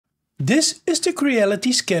This is the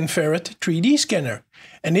Creality Scan Ferret 3D scanner.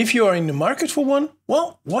 And if you are in the market for one,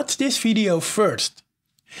 well, watch this video first.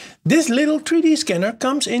 This little 3D scanner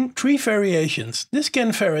comes in three variations: the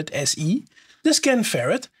Scan Ferret SE, the Scan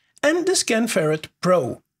Ferret and the Scan Ferret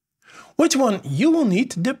Pro. Which one you will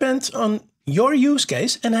need depends on your use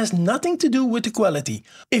case and has nothing to do with the quality.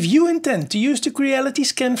 If you intend to use the Creality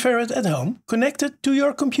Scan Ferret at home, connected to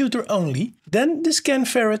your computer only, then the Scan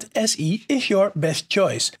Ferret SE is your best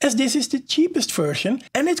choice, as this is the cheapest version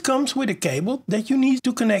and it comes with a cable that you need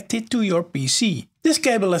to connect it to your PC. This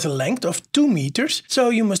cable has a length of 2 meters,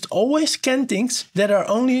 so you must always scan things that are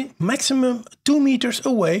only maximum 2 meters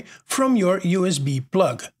away from your USB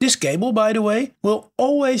plug. This cable, by the way, will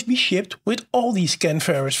always be shipped with all these Scan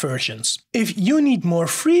Ferret versions. If you need more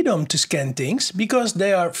freedom to scan things because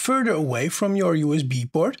they are further away from your USB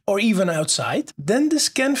port or even outside, then the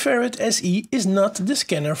Scan Ferret SE is not the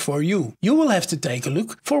scanner for you. You will have to take a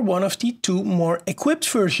look for one of the two more equipped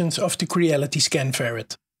versions of the Creality Scan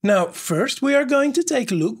Ferret. Now, first we are going to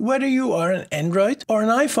take a look whether you are an Android or an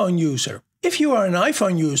iPhone user. If you are an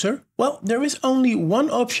iPhone user, well, there is only one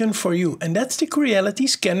option for you, and that's the Creality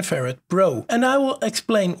Scan Ferret Pro. And I will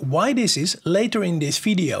explain why this is later in this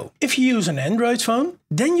video. If you use an Android phone,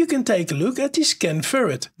 then you can take a look at the Scan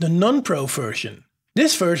Ferret, the non-Pro version.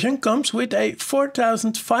 This version comes with a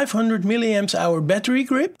 4500 mAh battery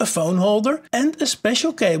grip, a phone holder and a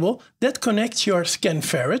special cable that connects your Scan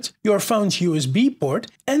Ferret, your phone's USB port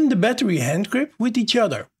and the battery hand grip with each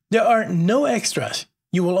other. There are no extras.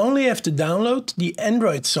 You will only have to download the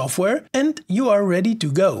Android software and you are ready to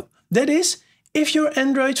go. That is, if your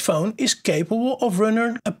Android phone is capable of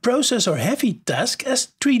running a processor-heavy task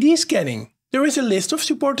as 3D scanning. There is a list of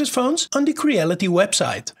supported phones on the Creality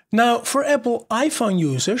website. Now, for Apple iPhone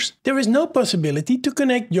users, there is no possibility to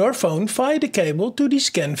connect your phone via the cable to the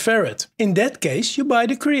Scan Ferret. In that case, you buy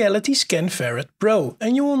the Creality Scan Ferret Pro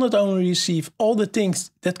and you will not only receive all the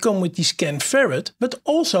things that come with the Scan Ferret, but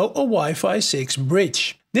also a Wi-Fi 6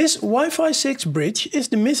 bridge. This Wi-Fi 6 bridge is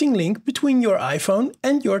the missing link between your iPhone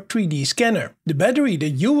and your 3D scanner. The battery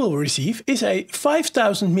that you will receive is a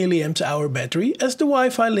 5000 mAh battery, as the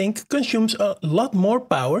Wi-Fi link consumes a lot more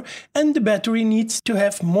power and the battery needs to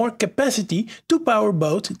have more capacity to power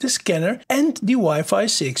both the scanner and the Wi-Fi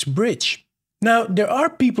 6 bridge. Now, there are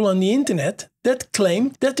people on the internet that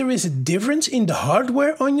claim that there is a difference in the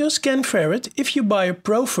hardware on your Scan Ferret if you buy a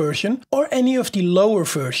Pro version or any of the lower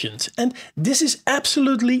versions. And this is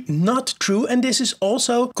absolutely not true, and this is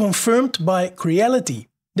also confirmed by Creality.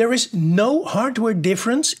 There is no hardware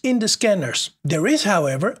difference in the scanners. There is,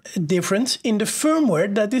 however, a difference in the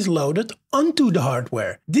firmware that is loaded onto the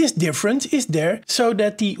hardware. This difference is there so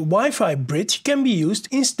that the Wi-Fi bridge can be used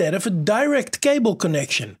instead of a direct cable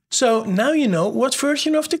connection. So now you know what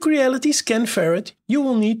version of the Creality Scan Ferret you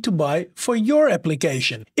will need to buy for your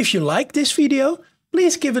application. If you like this video,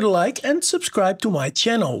 please give it a like and subscribe to my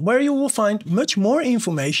channel, where you will find much more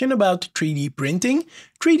information about 3D printing,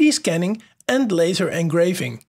 3D scanning and laser engraving.